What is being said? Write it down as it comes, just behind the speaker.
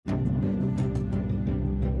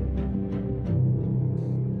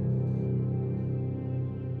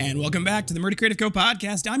Welcome back to the Murdy Creative Co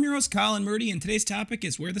podcast. I'm your host, Colin Murdy, and today's topic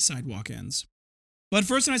is where the sidewalk ends. But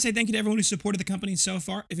first, I want to say thank you to everyone who supported the company so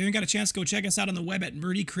far. If you haven't got a chance, go check us out on the web at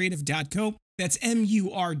murdycreative.co. That's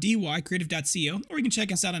M-U-R-D-Y, creative.co. Or you can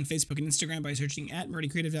check us out on Facebook and Instagram by searching at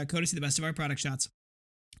murdycreative.co to see the best of our product shots.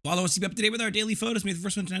 Follow us to be up to date with our daily photos. Be the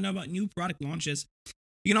first one to know about new product launches.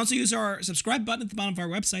 You can also use our subscribe button at the bottom of our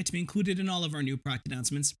website to be included in all of our new product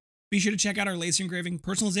announcements. Be sure to check out our laser engraving,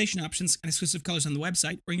 personalization options, and exclusive colors on the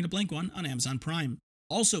website, or you can get a blank one on Amazon Prime.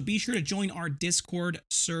 Also, be sure to join our Discord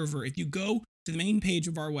server. If you go to the main page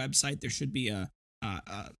of our website, there should be in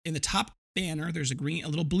the top banner, there's a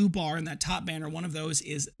little blue bar in that top banner. One of those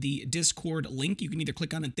is the Discord link. You can either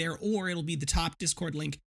click on it there, or it'll be the top Discord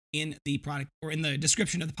link in the product or in the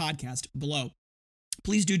description of the podcast below.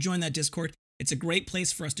 Please do join that Discord. It's a great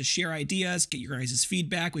place for us to share ideas, get your guys'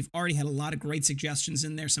 feedback. We've already had a lot of great suggestions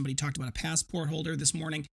in there. Somebody talked about a passport holder this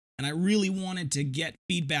morning, and I really wanted to get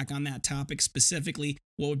feedback on that topic specifically.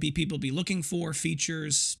 What would people be looking for,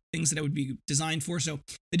 features, things that it would be designed for. So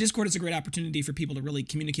the Discord is a great opportunity for people to really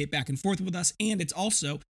communicate back and forth with us, and it's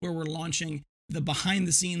also where we're launching the behind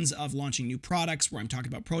the scenes of launching new products, where I'm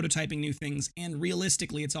talking about prototyping new things, and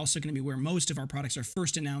realistically, it's also going to be where most of our products are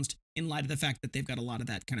first announced in light of the fact that they've got a lot of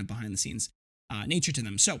that kind of behind the scenes nature to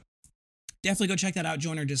them. So definitely go check that out.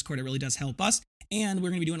 Join our Discord. It really does help us. And we're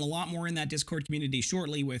going to be doing a lot more in that Discord community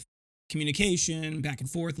shortly with communication, back and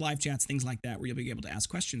forth, live chats, things like that, where you'll be able to ask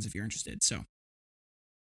questions if you're interested. So,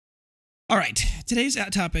 all right, today's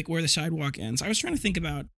topic, where the sidewalk ends. I was trying to think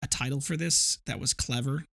about a title for this that was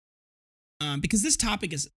clever, because this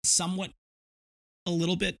topic is somewhat a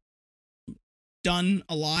little bit done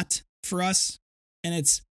a lot for us,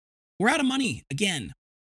 and we're out of money again.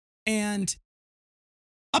 And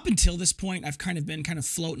up until this point, I've been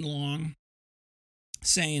floating along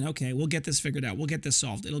saying, okay, we'll get this figured out. We'll get this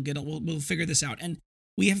solved. We'll figure this out. And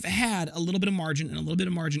we have had a little bit of margin and a little bit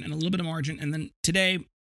of margin and a little bit of margin. And then today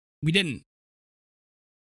we didn't.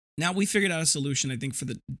 Now we figured out a solution, I think, for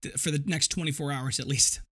the next 24 hours at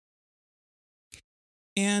least.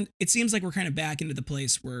 And it seems like we're kind of back into the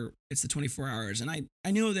place where it's the 24 hours. And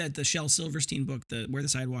I know that the Shel Silverstein book, Where the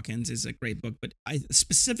Sidewalk Ends, is a great book, but I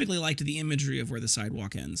specifically liked the imagery of where the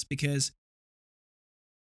sidewalk ends, because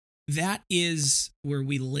that is where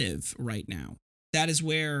we live right now. That is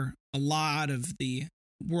where a lot of the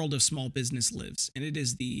world of small business lives. And it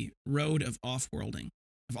is the road of off-roading,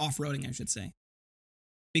 I should say.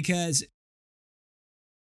 Because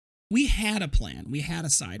we had a plan. We had a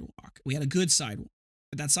sidewalk. We had a good sidewalk.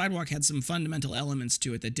 But that sidewalk had some fundamental elements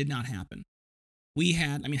to it that did not happen.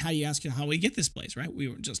 How do you ask how we get this place, right? We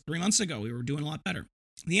were just 3 months ago, we were doing a lot better.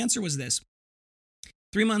 The answer was this.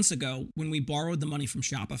 3 months ago, when we borrowed the money from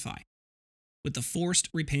Shopify with the forced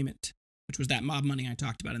repayment, which was that mob money I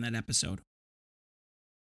talked about in that episode,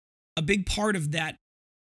 a big part of that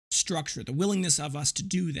structure, the willingness of us to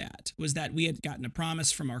do that, was that we had gotten a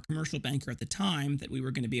promise from our commercial banker at the time that we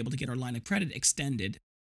were going to be able to get our line of credit extended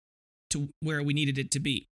to where we needed it to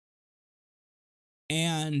be.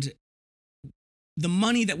 And the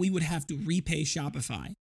money that we would have to repay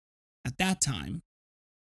Shopify at that time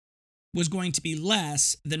was going to be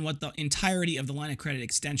less than what the entirety of the line of credit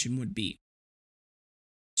extension would be.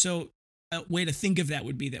 So a way to think of that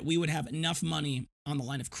would be that we would have enough money on the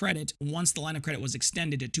line of credit once the line of credit was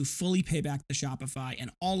extended to fully pay back the Shopify,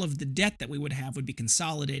 and all of the debt that we would have would be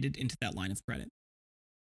consolidated into that line of credit.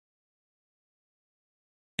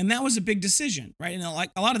 And that was a big decision, right? And a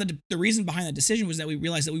lot of the reason behind that decision was that we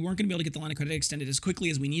realized that we weren't going to be able to get the line of credit extended as quickly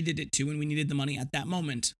as we needed it to, and we needed the money at that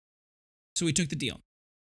moment. So we took the deal.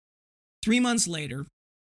 3 months later,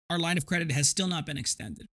 our line of credit has still not been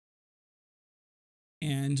extended.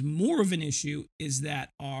 And more of an issue is that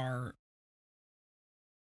our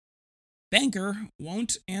banker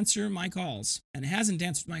won't answer my calls, and hasn't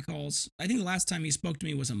answered my calls. I think the last time he spoke to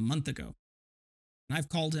me was a month ago. And I've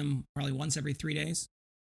called him probably once every 3 days.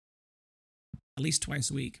 At least twice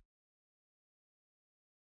a week.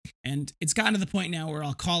 And it's gotten to the point now where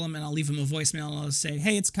I'll call him and I'll leave him a voicemail and I'll say,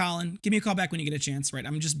 hey, it's Colin. Give me a call back when you get a chance, right?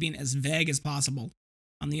 I'm just being as vague as possible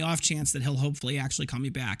on the off chance that he'll hopefully actually call me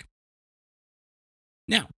back.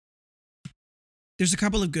 Now, there's a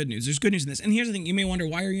couple of good news. There's good news in this. And here's the thing. You may wonder,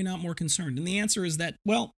 why are you not more concerned? And the answer is that,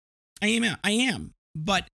 well, I am.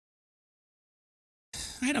 But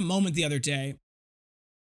I had a moment the other day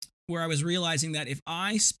where I was realizing that if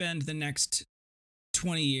I spend the next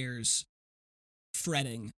 20 years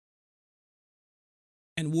fretting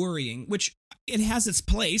and worrying, which it has its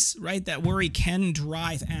place, right? That worry can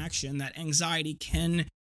drive action. That anxiety can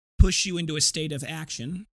push you into a state of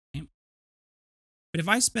action. Right? But if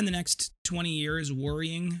I spend the next 20 years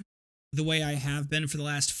worrying the way I have been for the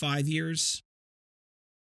last 5 years,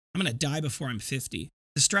 I'm going to die before I'm 50.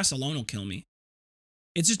 The stress alone will kill me.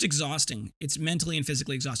 It's just exhausting. It's mentally and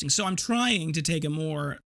physically exhausting. So I'm trying to take a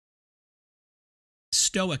more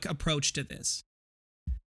stoic approach to this.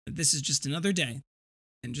 This is just another day.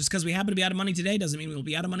 And just because we happen to be out of money today doesn't mean we'll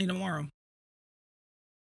be out of money tomorrow.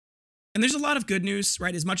 And there's a lot of good news,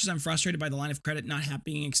 right? As much as I'm frustrated by the line of credit not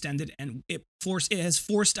being extended, and it has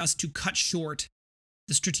forced us to cut short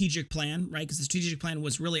the strategic plan, right? Because the strategic plan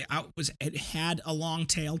was really it had a long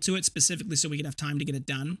tail to it, specifically so we could have time to get it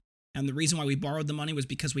done. And the reason why we borrowed the money was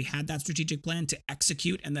because we had that strategic plan to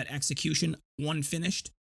execute, and that execution, when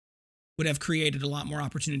finished, would have created a lot more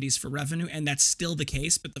opportunities for revenue, and that's still the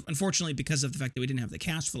case. But unfortunately, because of the fact that we didn't have the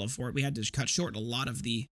cash flow for it, we had to cut short a lot of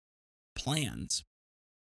the plans.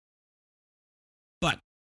 But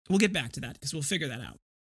we'll get back to that because we'll figure that out.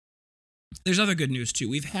 There's other good news too.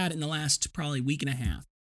 We've had in the last probably week and a half,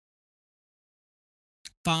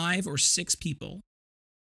 5 or 6 people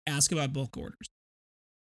ask about bulk orders.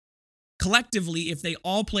 Collectively, if they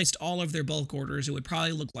all placed all of their bulk orders, it would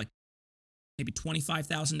probably look like maybe $25,000,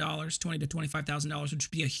 $20,000 to $25,000, which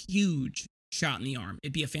would be a huge shot in the arm.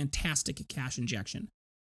 It'd be a fantastic cash injection.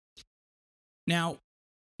 Now,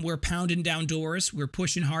 we're pounding down doors. We're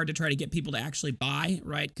pushing hard to try to get people to actually buy,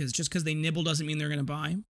 right? Because just because they nibble doesn't mean they're going to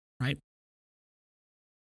buy, right?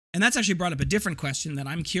 And that's actually brought up a different question that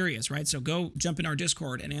I'm curious, right? So go jump in our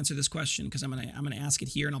Discord and answer this question, because I'm gonna ask it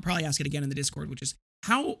here, and I'll probably ask it again in the Discord, which is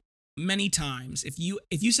how many times, if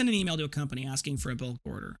you send an email to a company asking for a bulk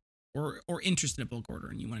order or interested in a bulk order,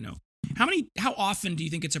 and you want to know how often do you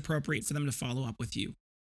think it's appropriate for them to follow up with you?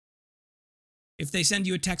 If they send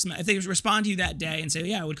you a text, if they respond to you that day and say,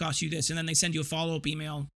 yeah, it would cost you this, and then they send you a follow-up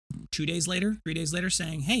email 2 days later, 3 days later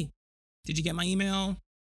saying, hey, did you get my email?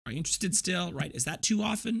 Are you interested still? Right? Is that too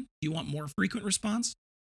often? Do you want more frequent response?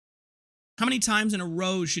 How many times in a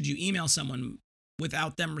row should you email someone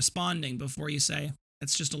without them responding before you say,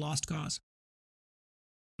 it's just a lost cause?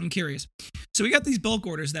 I'm curious. So we got these bulk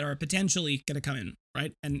orders that are potentially going to come in,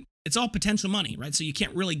 right? And it's all potential money, right? So you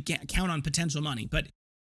can't really count on potential money. But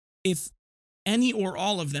if any or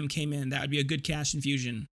all of them came in, that would be a good cash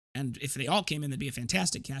infusion. And if they all came in, that'd be a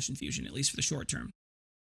fantastic cash infusion, at least for the short term.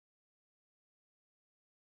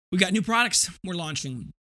 We got new products we're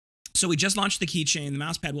launching. So we just launched the keychain. The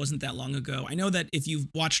mousepad wasn't that long ago. I know that if you've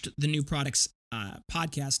watched the new products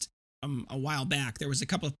podcast a while back, there was a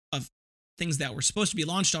couple of things that were supposed to be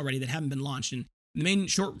launched already that haven't been launched. And the main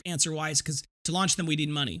short answer why is because to launch them, we need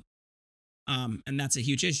money. And that's a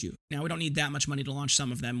huge issue. Now, we don't need that much money to launch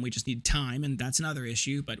some of them. We just need time, and that's another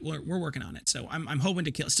issue, but we're working on it. So I'm hoping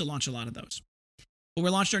to still launch a lot of those. But we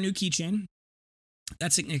launched our new keychain.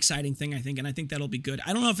 That's an exciting thing, I think, and I think that'll be good.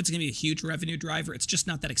 I don't know if it's going to be a huge revenue driver. It's just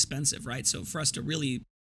not that expensive, right? So for us to really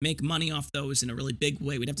make money off those in a really big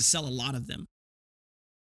way, we'd have to sell a lot of them.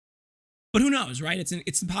 But who knows, right?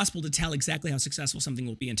 It's impossible to tell exactly how successful something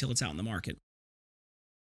will be until it's out in the market.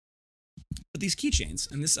 But these keychains,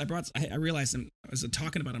 and this I realized I was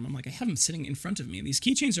talking about them. I'm like, I have them sitting in front of me. These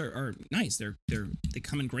keychains are nice. They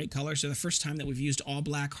come in great colors. They're the first time that we've used all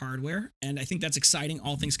black hardware, and I think that's exciting,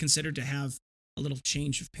 all things considered, to have a little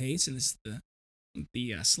change of pace. And this is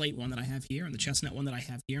the slate one that I have here, and the chestnut one that I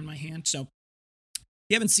have here in my hand. So if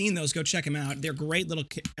you haven't seen those, go check them out. They're great little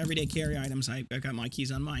everyday carry items. I've got my keys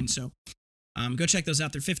on mine, so go check those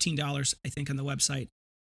out. They're $15, I think, on the website,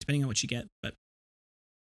 depending on what you get. But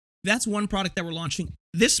that's one product that we're launching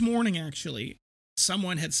this morning. Actually,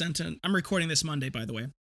 someone had sent I'm recording this Monday, by the way.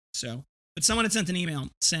 But someone had sent an email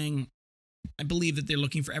saying, I believe that they're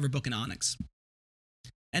looking for Everbook and Onyx.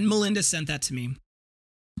 And Melinda sent that to me.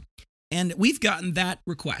 And we've gotten that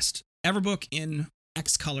request. Everbook in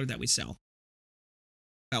X color that we sell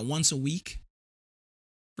about once a week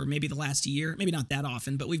for maybe the last year. Maybe not that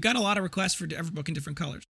often, but we've got a lot of requests for Everbook in different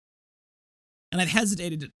colors. And I've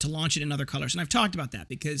hesitated to launch it in other colors. And I've talked about that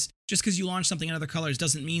because just because you launch something in other colors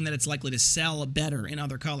doesn't mean that it's likely to sell better in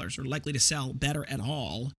other colors or likely to sell better at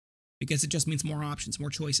all, because it just means more options, more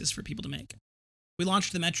choices for people to make. We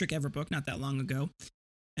launched the Metric Everbook not that long ago.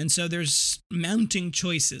 And so there's mounting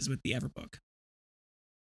choices with the Everbook.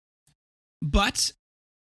 But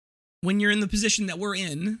when you're in the position that we're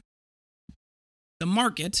in, the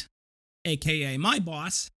market, aka my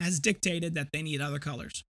boss, has dictated that they need other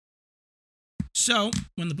colors. So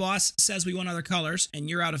when the boss says we want other colors and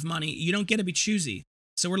you're out of money, you don't get to be choosy.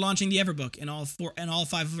 So we're launching the Everbook in all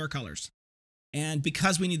 5 of our colors. And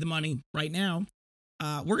because we need the money right now,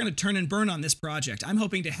 we're going to turn and burn on this project. I'm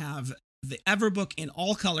hoping to have the Everbook in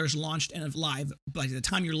all colors launched and live by the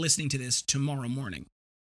time you're listening to this tomorrow morning.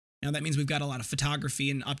 Now, that means we've got a lot of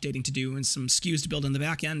photography and updating to do and some SKUs to build in the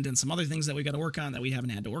back end and some other things that we've got to work on that we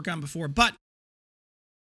haven't had to work on before. But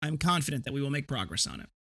I'm confident that we will make progress on it,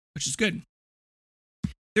 which is good.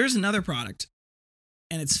 There's another product,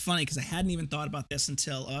 and it's funny because I hadn't even thought about this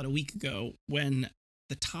until about a week ago when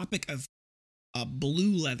the topic of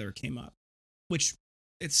blue leather came up, which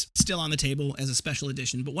it's still on the table as a special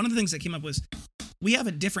edition. But one of the things that came up was we have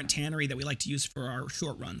a different tannery that we like to use for our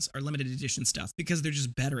short runs, our limited edition stuff, because they're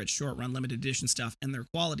just better at short run limited edition stuff, and their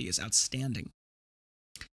quality is outstanding.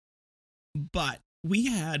 But we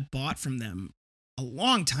had bought from them a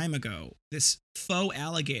long time ago this faux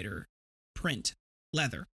alligator print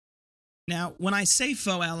leather. Now, when I say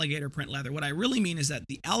faux alligator print leather, what I really mean is that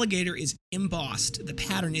the alligator is embossed, the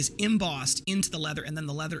pattern is embossed into the leather, and then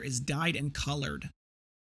the leather is dyed and colored.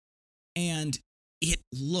 And it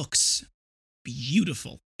looks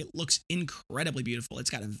beautiful. It looks incredibly beautiful.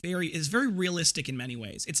 It's very realistic in many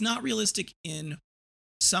ways. It's not realistic in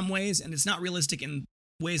some ways, and it's not realistic in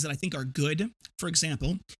ways that I think are good. For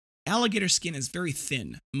example, alligator skin is very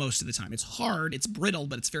thin most of the time. It's hard, it's brittle,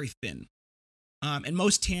 but it's very thin. And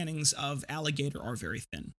most tannings of alligator are very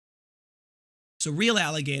thin. So real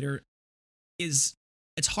alligator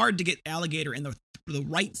it's hard to get alligator in the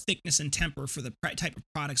right thickness and temper for the type of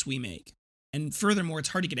products we make. And furthermore, it's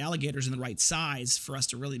hard to get alligators in the right size for us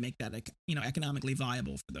to really make that, economically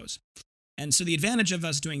viable for those. And so the advantage of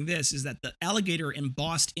us doing this is that the alligator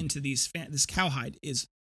embossed into this cowhide is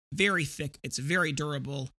very thick, it's very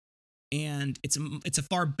durable, and it's a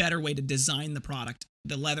far better way to design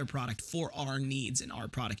the leather product for our needs and our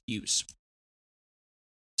product use.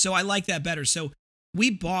 So I like that better. So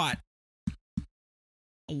we bought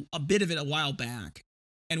a bit of it a while back,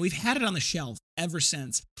 and we've had it on the shelf ever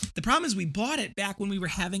since. The problem is we bought it back when we were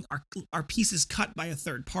having our pieces cut by a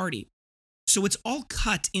third party. So it's all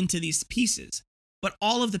cut into these pieces, but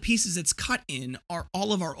all of the pieces it's cut in are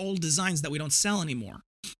all of our old designs that we don't sell anymore,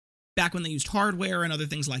 back when they used hardware and other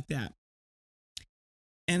things like that.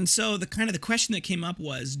 And so the question that came up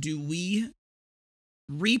was, do we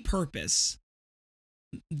repurpose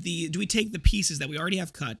do we take the pieces that we already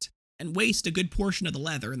have cut and waste a good portion of the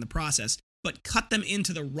leather in the process, but cut them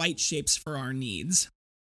into the right shapes for our needs,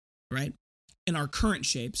 right? In our current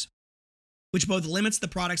shapes, which both limits the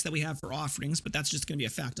products that we have for offerings, but that's just going to be a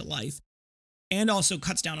fact of life, and also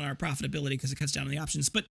cuts down on our profitability because it cuts down on the options.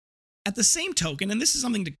 But at the same token, and this is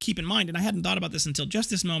something to keep in mind, and I hadn't thought about this until just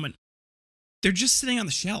this moment, they're just sitting on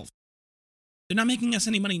the shelf. They're not making us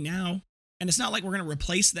any money now, and it's not like we're going to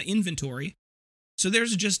replace the inventory. So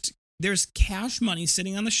there's cash money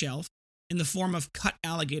sitting on the shelf in the form of cut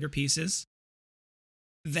alligator pieces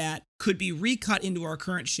that could be recut into our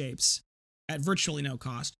current shapes at virtually no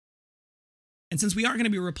cost. And since we aren't going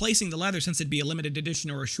to be replacing the leather, since it'd be a limited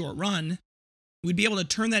edition or a short run, we'd be able to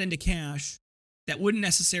turn that into cash that wouldn't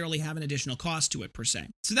necessarily have an additional cost to it per se.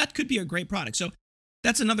 So that could be a great product. So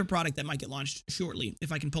that's another product that might get launched shortly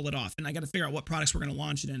if I can pull it off. And I got to figure out what products we're going to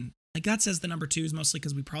launch it in. Like God says, the number 2s mostly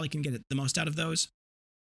because we probably can get the most out of those.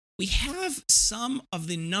 We have some of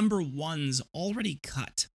the number 1s already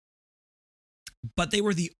cut, but they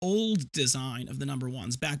were the old design of the number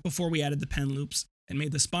 1s back before we added the pen loops and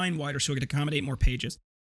made the spine wider so we could accommodate more pages.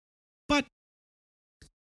 But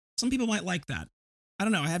some people might like that. I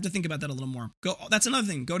don't know. I have to think about that a little more. That's another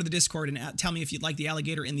thing. Go to the Discord and tell me if you'd like the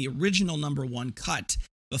alligator in the original number 1 cut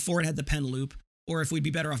before it had the pen loop, or if we'd be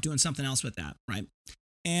better off doing something else with that, right?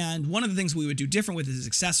 And one of the things we would do different with is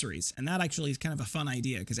accessories. And that actually is kind of a fun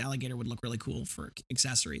idea because alligator would look really cool for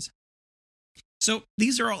accessories. So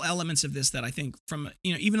these are all elements of this that I think from,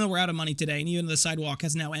 even though we're out of money today and even though the sidewalk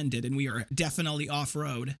has now ended and we are definitely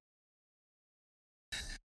off-road,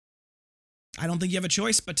 I don't think you have a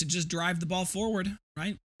choice but to just drive the ball forward,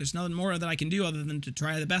 right? There's nothing more that I can do other than to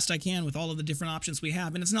try the best I can with all of the different options we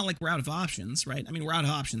have. And it's not like we're out of options, right? I mean, we're out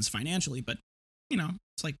of options financially, but,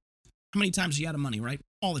 it's like, how many times are you out of money, right?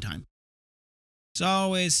 All the time.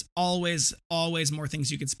 There's always more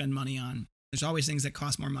things you could spend money on. There's always things that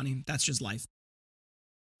cost more money. That's just life.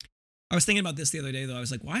 I was thinking about this the other day, though. I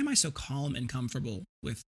was like, why am I so calm and comfortable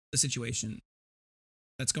with the situation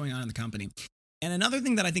that's going on in the company? And another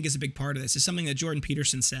thing that I think is a big part of this is something that Jordan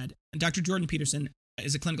Peterson said. And Dr. Jordan Peterson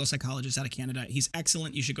is a clinical psychologist out of Canada. He's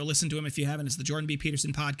excellent. You should go listen to him if you haven't. It's the Jordan B.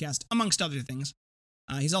 Peterson podcast, amongst other things.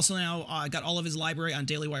 He's also now got all of his library on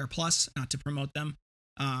Daily Wire Plus, not to promote them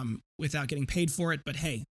without getting paid for it, but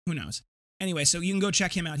hey, who knows? Anyway, so you can go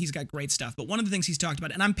check him out. He's got great stuff. But one of the things he's talked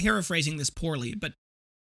about, and I'm paraphrasing this poorly, but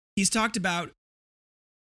he's talked about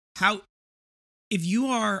how if you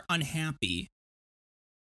are unhappy,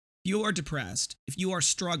 you are depressed, if you are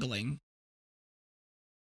struggling,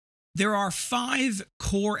 There are 5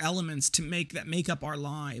 core elements that make up our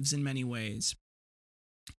lives in many ways.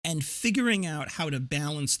 And figuring out how to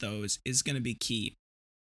balance those is going to be key.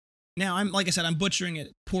 Now, like I said, I'm butchering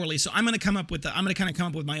it poorly, so I'm going to come up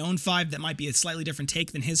with my own 5 that might be a slightly different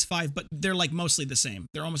take than his 5, but they're like mostly the same.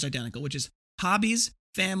 They're almost identical, which is hobbies,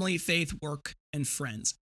 family, faith, work, and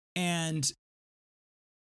friends. And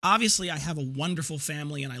obviously, I have a wonderful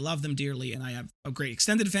family, and I love them dearly, and I have a great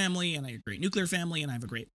extended family, and I have a great nuclear family, and I have a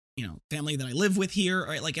great family that I live with here.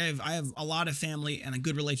 Right? Like I have a lot of family and a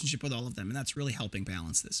good relationship with all of them, and that's really helping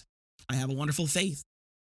balance this. I have a wonderful faith.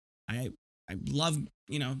 I love,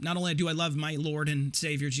 not only do I love my Lord and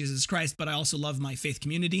Savior Jesus Christ, but I also love my faith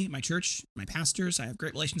community, my church, my pastors. I have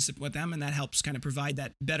great relationship with them, and that helps kind of provide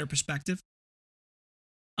that better perspective.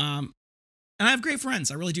 And I have great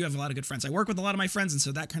friends. I really do have a lot of good friends. I work with a lot of my friends, and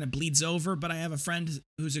so that kind of bleeds over, but I have a friend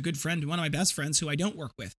who's a good friend, one of my best friends who I don't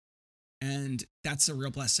work with. And that's a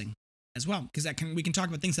real blessing as well, because we can talk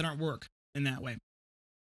about things that aren't work in that way. And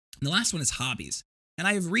the last one is hobbies. And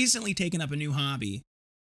I have recently taken up a new hobby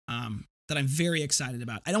that I'm very excited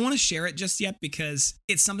about. I don't want to share it just yet because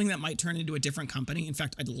it's something that might turn into a different company. In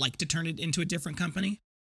fact, I'd like to turn it into a different company,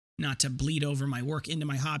 not to bleed over my work into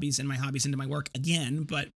my hobbies and my hobbies into my work again,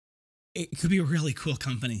 but it could be a really cool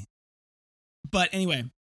company. But anyway,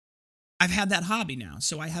 I've had that hobby now,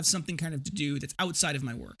 so I have something kind of to do that's outside of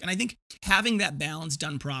my work. And I think having that balance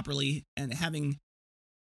done properly and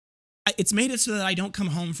it's made it so that I don't come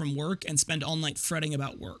home from work and spend all night fretting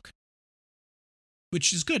about work,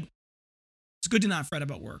 which is good. It's good to not fret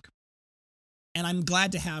about work. And I'm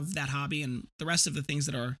glad to have that hobby and the rest of the things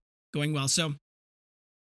that are going well. So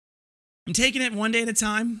I'm taking it one day at a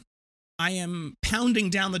time. I am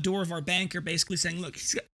pounding down the door of our banker, basically saying, look,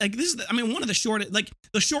 like this is,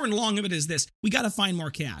 the short and long of it is this. We got to find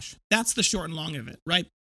more cash. That's the short and long of it, right?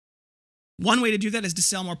 One way to do that is to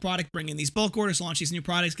sell more product, bring in these bulk orders, launch these new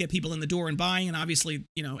products, get people in the door and buying. And obviously,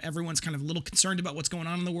 everyone's kind of a little concerned about what's going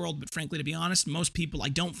on in the world. But frankly, to be honest, most people I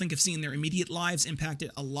don't think have seen their immediate lives impacted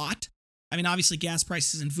a lot. I mean, obviously, gas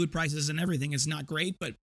prices and food prices and everything is not great,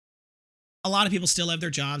 but a lot of people still have their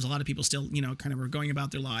jobs. A lot of people still, kind of are going about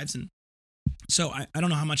their lives. And so I don't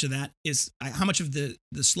know how much of that is, how much of the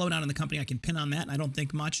slowdown in the company I can pin on that. And I don't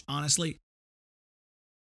think much, honestly.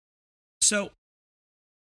 So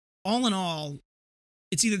all in all,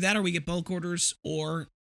 it's either that or we get bulk orders or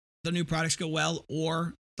the new products go well,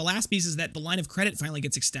 or the last piece is that the line of credit finally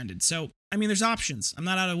gets extended. So, there's options. I'm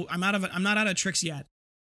not out of tricks yet,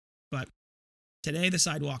 but today the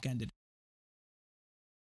sidewalk ended.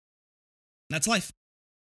 That's life.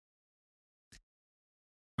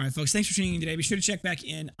 All right, folks, thanks for tuning in today. Be sure to check back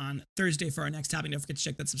in on Thursday for our next topic. Don't forget to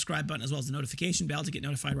check that subscribe button as well as the notification bell to get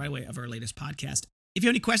notified right away of our latest podcast. If you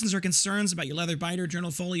have any questions or concerns about your leather binder,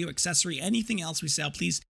 journal folio, accessory, anything else we sell,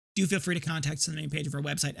 please do feel free to contact us on the main page of our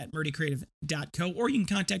website at murdycreative.co, or you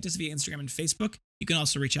can contact us via Instagram and Facebook. You can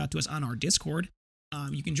also reach out to us on our Discord.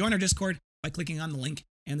 You can join our Discord by clicking on the link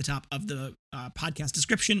in the top of the podcast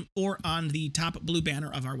description or on the top blue banner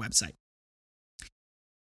of our website.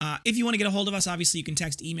 If you want to get a hold of us, obviously you can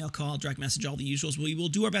text, email, call, direct message, all the usuals. We will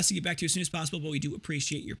do our best to get back to you as soon as possible, but we do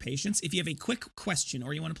appreciate your patience. If you have a quick question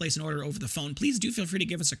or you want to place an order over the phone, please do feel free to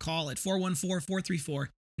give us a call at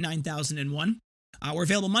 414-434-9001. We're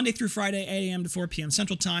available Monday through Friday, 8 a.m. to 4 p.m.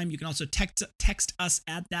 Central Time. You can also text us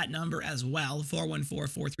at that number as well,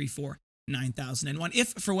 414-434-9001. If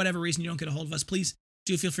for whatever reason you don't get a hold of us, please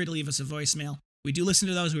do feel free to leave us a voicemail. We do listen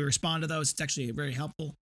to those. We respond to those. It's actually very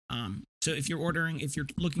helpful. So if you're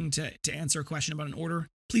looking to answer a question about an order,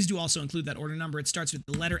 please do also include that order number. It starts with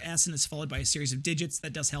the letter S and is followed by a series of digits.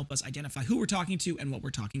 That does help us identify who we're talking to and what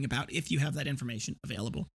we're talking about if you have that information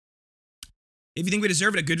available. If you think we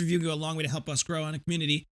deserve it, a good review can go a long way to help us grow in a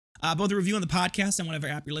community. Both a review on the podcast on whatever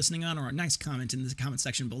app you're listening on, or a nice comment in the comment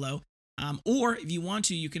section below. Or if you want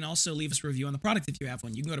to, you can also leave us a review on the product if you have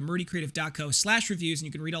one. You can go to murdycreative.co/reviews and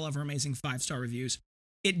you can read all of our amazing 5-star reviews.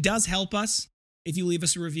 It does help us if you leave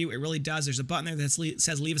us a review. It really does. There's a button there that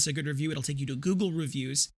says leave us a good review. It'll take you to Google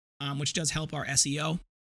reviews, which does help our SEO.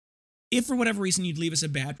 If for whatever reason you'd leave us a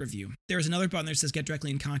bad review, there's another button that says get directly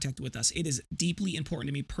in contact with us. It is deeply important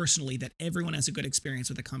to me personally that everyone has a good experience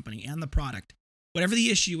with the company and the product. Whatever the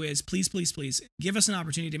issue is, please, please, please give us an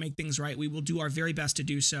opportunity to make things right. We will do our very best to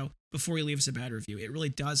do so before you leave us a bad review. It really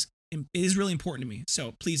does. It is really important to me.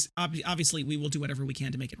 So please, obviously, we will do whatever we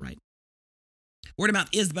can to make it right. Word of mouth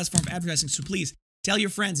is the best form of advertising, so please tell your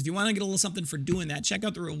friends. If you want to get a little something for doing that, check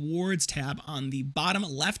out the rewards tab on the bottom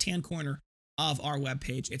left-hand corner of our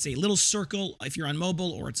webpage. It's a little circle if you're on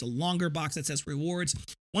mobile, or it's a longer box that says rewards.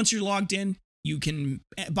 Once you're logged in, You can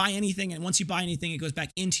buy anything, and once you buy anything, it goes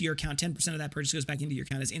back into your account. 10% of that purchase goes back into your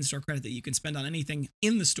account as in-store credit that you can spend on anything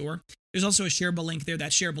in the store. There's also a shareable link there.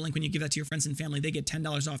 That shareable link, when you give that to your friends and family, they get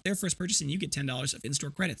 $10 off their first purchase, and you get $10 of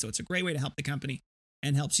in-store credit. So it's a great way to help the company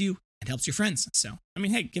and helps you and helps your friends. So, I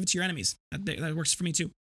mean, hey, give it to your enemies. That works for me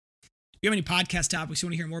too. If you have any podcast topics you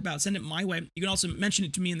want to hear more about, send it my way. You can also mention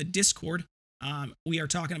it to me in the Discord. We are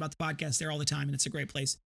talking about the podcast there all the time, and it's a great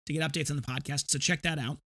place to get updates on the podcast. So check that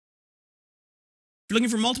out. If you're looking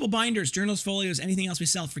for multiple binders, journals, folios, anything else we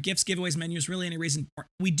sell for gifts, giveaways, menus, really any reason,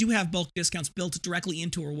 we do have bulk discounts built directly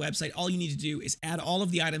into our website. All you need to do is add all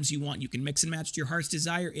of the items you want. You can mix and match to your heart's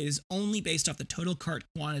desire. It is only based off the total cart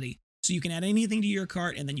quantity. So you can add anything to your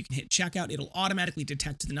cart, and then you can hit checkout. It'll automatically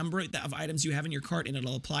detect the number of items you have in your cart, and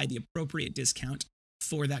it'll apply the appropriate discount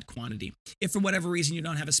for that quantity. If for whatever reason you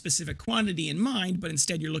don't have a specific quantity in mind, but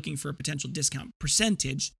instead you're looking for a potential discount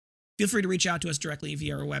percentage, feel free to reach out to us directly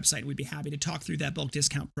via our website. We'd be happy to talk through that bulk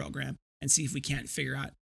discount program and see if we can't figure out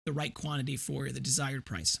the right quantity for the desired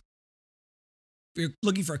price. If you're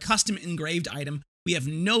looking for a custom engraved item, we have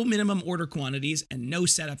no minimum order quantities and no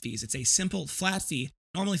setup fees. It's a simple flat fee,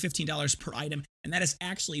 normally $15 per item, and that is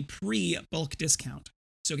actually pre-bulk discount.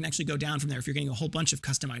 So it can actually go down from there if you're getting a whole bunch of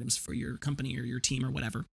custom items for your company or your team or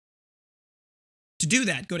whatever. To do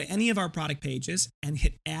that, go to any of our product pages and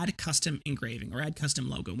hit Add Custom Engraving or Add Custom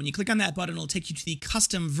Logo. When you click on that button, it'll take you to the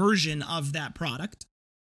custom version of that product.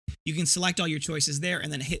 You can select all your choices there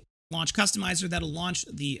and then hit Launch Customizer. That'll launch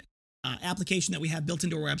the application that we have built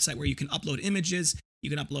into our website where you can upload images,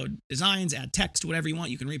 you can upload designs, add text, whatever you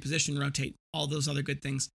want. You can reposition, rotate, all those other good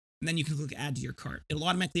things. And then you can click Add to your cart. It'll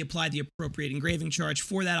automatically apply the appropriate engraving charge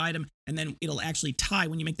for that item, and then it'll actually tie,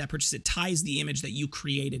 when you make that purchase, it ties the image that you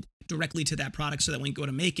created directly to that product so that when you go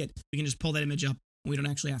to make it, we can just pull that image up, and we don't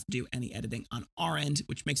actually have to do any editing on our end,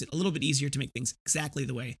 which makes it a little bit easier to make things exactly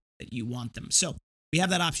the way that you want them. So we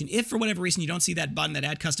have that option. If for whatever reason you don't see that button, that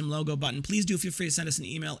Add Custom Logo button, please do feel free to send us an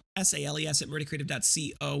email,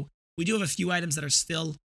 sales@murdycreative.co. We do have a few items that are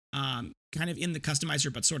still kind of in the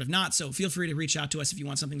customizer, but sort of not. So feel free to reach out to us if you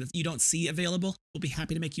want something that you don't see available. We'll be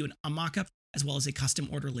happy to make you a mock-up as well as a custom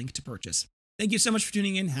order link to purchase. Thank you so much for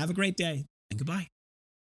tuning in. Have a great day and goodbye.